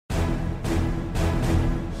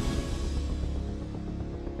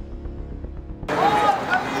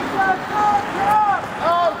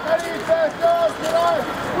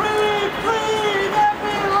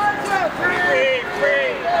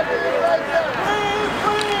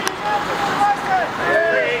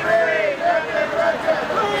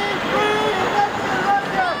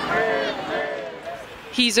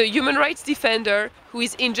He's a human rights defender who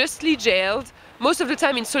is unjustly jailed, most of the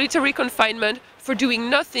time in solitary confinement, for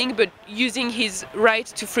doing nothing but using his right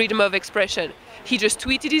to freedom of expression. He just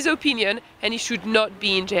tweeted his opinion and he should not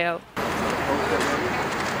be in jail.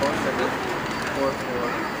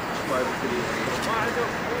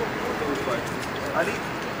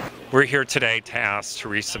 We're here today to ask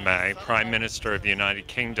Theresa May, Prime Minister of the United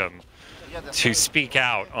Kingdom, to speak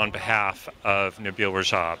out on behalf of Nabeel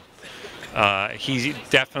Rajab. He's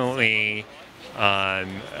definitely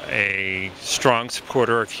a strong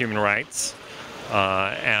supporter of human rights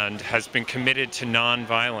and has been committed to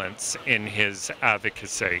non-violence in his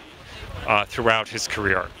advocacy throughout his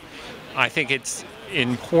career. I think it's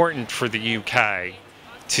important for the UK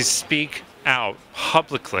to speak out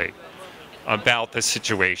publicly about the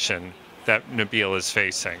situation that Nabeel is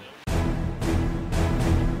facing.